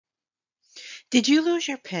Did you lose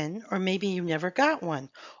your PIN, or maybe you never got one?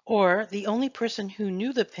 Or the only person who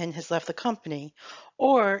knew the PIN has left the company?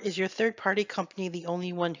 Or is your third-party company the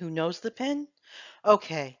only one who knows the PIN?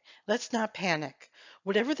 Okay, let's not panic.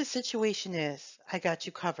 Whatever the situation is, I got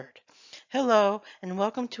you covered. Hello, and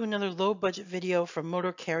welcome to another low-budget video from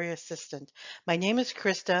Motor Carrier Assistant. My name is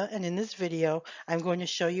Krista, and in this video, I'm going to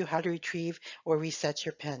show you how to retrieve or reset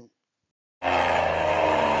your PIN.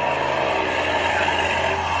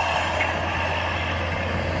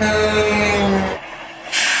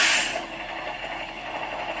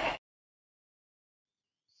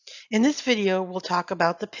 In this video, we'll talk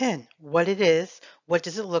about the PIN, what it is, what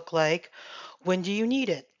does it look like, when do you need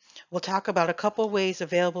it. We'll talk about a couple ways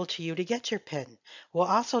available to you to get your PIN. We'll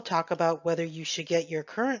also talk about whether you should get your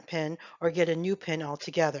current PIN or get a new PIN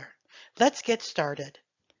altogether. Let's get started.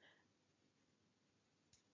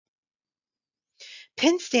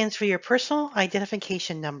 PIN stands for your personal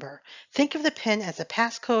identification number. Think of the PIN as a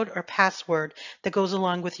passcode or password that goes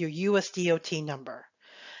along with your USDOT number.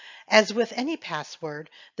 As with any password,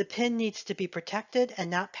 the PIN needs to be protected and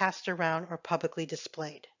not passed around or publicly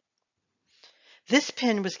displayed. This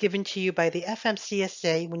PIN was given to you by the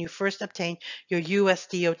FMCSA when you first obtained your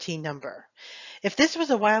USDOT number. If this was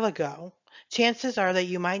a while ago, chances are that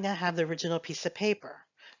you might not have the original piece of paper.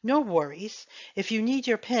 No worries. If you need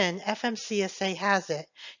your PIN, FMCSA has it.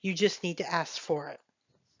 You just need to ask for it.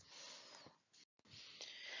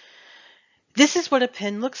 This is what a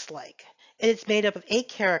PIN looks like. It is made up of 8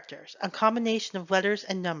 characters, a combination of letters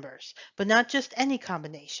and numbers, but not just any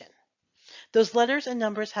combination. Those letters and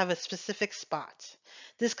numbers have a specific spot.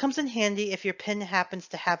 This comes in handy if your PIN happens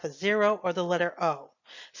to have a 0 or the letter O.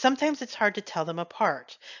 Sometimes it's hard to tell them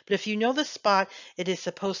apart, but if you know the spot it is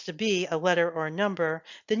supposed to be, a letter or a number,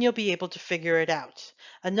 then you'll be able to figure it out.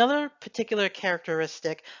 Another particular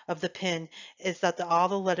characteristic of the PIN is that all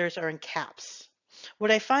the letters are in caps.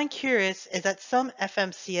 What I find curious is that some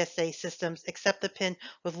FMCSA systems accept the PIN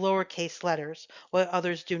with lowercase letters, while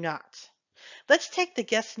others do not. Let's take the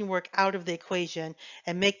guessing work out of the equation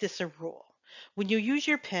and make this a rule. When you use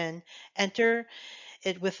your PIN, enter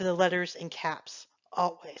it with the letters in caps,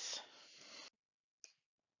 always.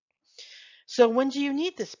 So when do you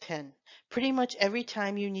need this PIN? Pretty much every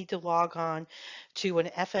time you need to log on to an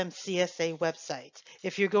FMCSA website.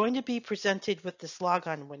 If you're going to be presented with this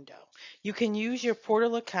logon window, you can use your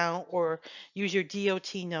portal account or use your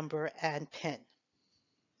DOT number and PIN.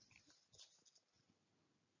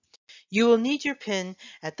 You will need your PIN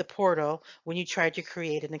at the portal when you try to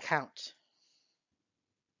create an account,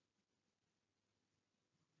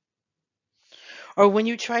 or when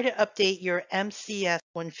you try to update your MCS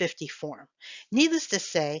 150 form. Needless to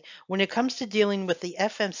say, when it comes to dealing with the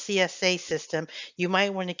FMCSA system, you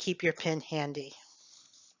might want to keep your PIN handy.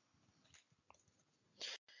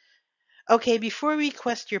 Okay, before you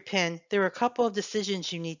request your PIN, there are a couple of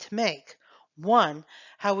decisions you need to make. 1,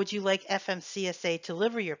 how would you like FMCSA to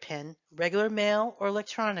deliver your PIN, regular mail or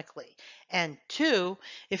electronically? And 2,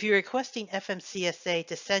 if you're requesting FMCSA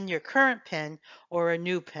to send your current PIN or a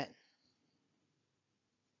new PIN.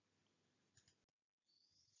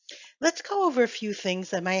 Let's go over a few things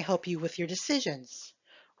that might help you with your decisions.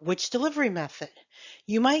 Which delivery method?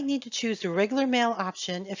 You might need to choose the regular mail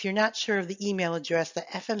option if you're not sure of the email address that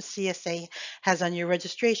FMCSA has on your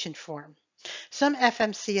registration form. Some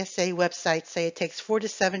FMCSA websites say it takes 4 to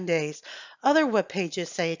 7 days. Other web pages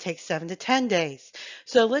say it takes 7 to 10 days.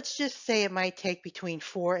 So let's just say it might take between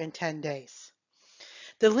 4 and 10 days.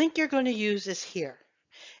 The link you're going to use is here,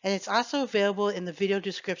 and it's also available in the video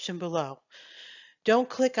description below. Don't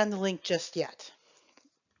click on the link just yet.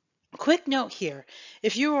 Quick note here,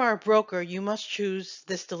 if you are a broker, you must choose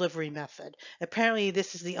this delivery method. Apparently,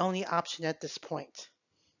 this is the only option at this point.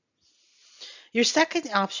 Your second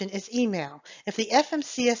option is email. If the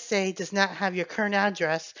FMCSA does not have your current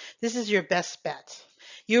address, this is your best bet.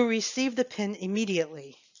 You'll receive the PIN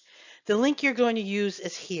immediately. The link you're going to use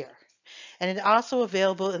is here, and it's also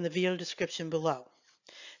available in the video description below.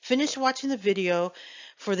 Finish watching the video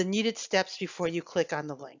for the needed steps before you click on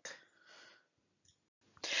the link.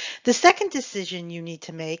 The second decision you need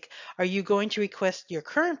to make, are you going to request your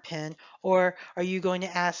current PIN or are you going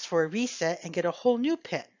to ask for a reset and get a whole new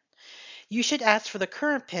PIN? You should ask for the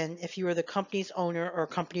current PIN if you are the company's owner or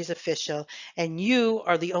company's official and you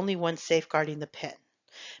are the only one safeguarding the PIN.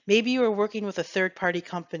 Maybe you are working with a third-party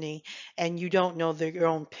company and you don't know your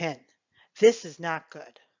own PIN. This is not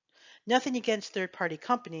good. Nothing against third-party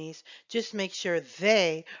companies, just make sure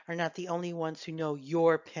they are not the only ones who know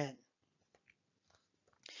your PIN.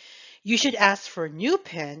 You should ask for a new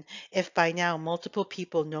PIN if by now multiple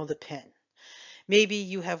people know the PIN. Maybe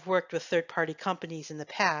you have worked with third-party companies in the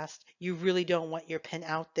past. You really don't want your PIN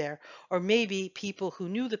out there. Or maybe people who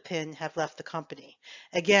knew the PIN have left the company.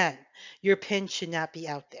 Again, your PIN should not be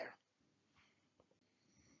out there.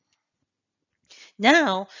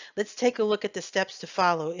 Now, let's take a look at the steps to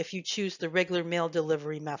follow if you choose the regular mail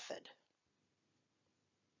delivery method.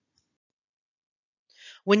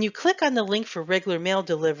 When you click on the link for regular mail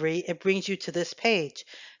delivery, it brings you to this page.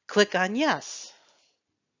 Click on Yes.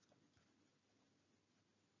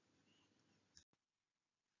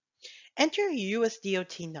 Enter your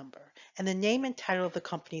USDOT number and the name and title of the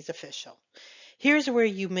company's official. Here's where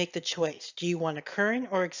you make the choice. Do you want a current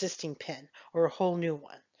or existing PIN or a whole new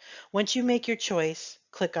one? Once you make your choice,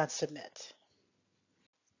 click on Submit.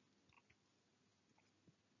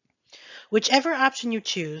 Whichever option you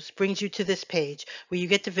choose brings you to this page where you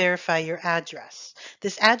get to verify your address.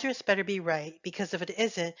 This address better be right because if it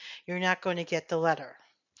isn't, you're not going to get the letter.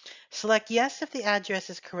 Select Yes if the address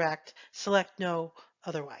is correct. Select No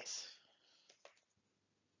otherwise.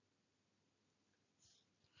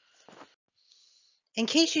 In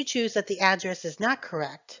case you choose that the address is not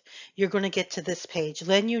correct, you're going to get to this page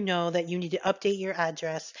letting you know that you need to update your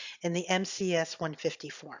address in the MCS 150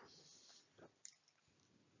 form.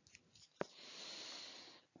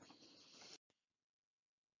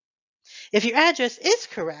 If your address is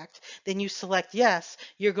correct, then you select Yes,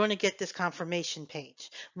 you're going to get this confirmation page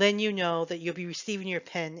letting you know that you'll be receiving your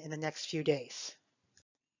PIN in the next few days.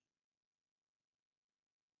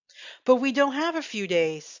 But we don't have a few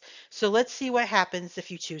days, so let's see what happens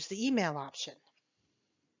if you choose the email option.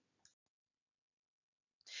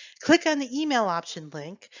 Click on the email option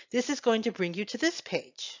link. This is going to bring you to this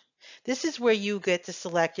page. This is where you get to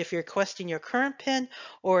select if you're requesting your current PIN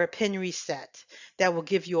or a PIN reset. That will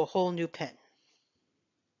give you a whole new PIN.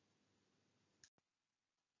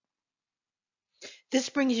 This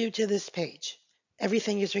brings you to this page.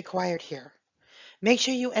 Everything is required here. Make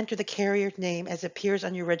sure you enter the carrier name as appears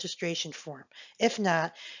on your registration form. If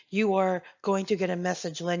not, you are going to get a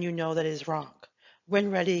message letting you know that it is wrong.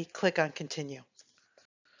 When ready, click on Continue.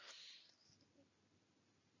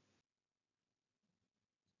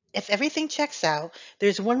 If everything checks out,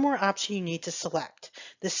 there's one more option you need to select.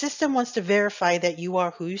 The system wants to verify that you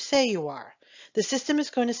are who you say you are. The system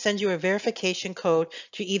is going to send you a verification code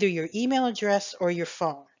to either your email address or your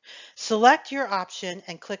phone. Select your option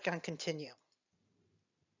and click on Continue.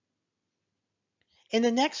 In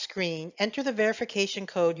the next screen, enter the verification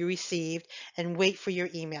code you received and wait for your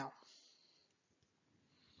email.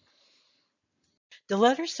 The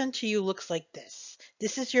letter sent to you looks like this.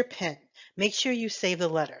 This is your PIN. Make sure you save the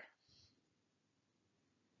letter.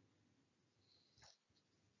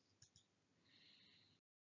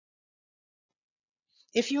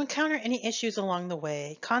 If you encounter any issues along the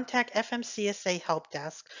way, contact FMCSA Help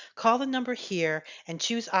Desk, call the number here, and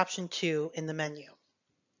choose option 2 in the menu.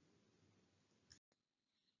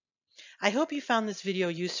 I hope you found this video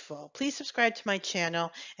useful. Please subscribe to my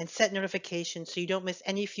channel and set notifications so you don't miss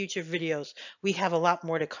any future videos. We have a lot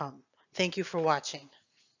more to come. Thank you for watching.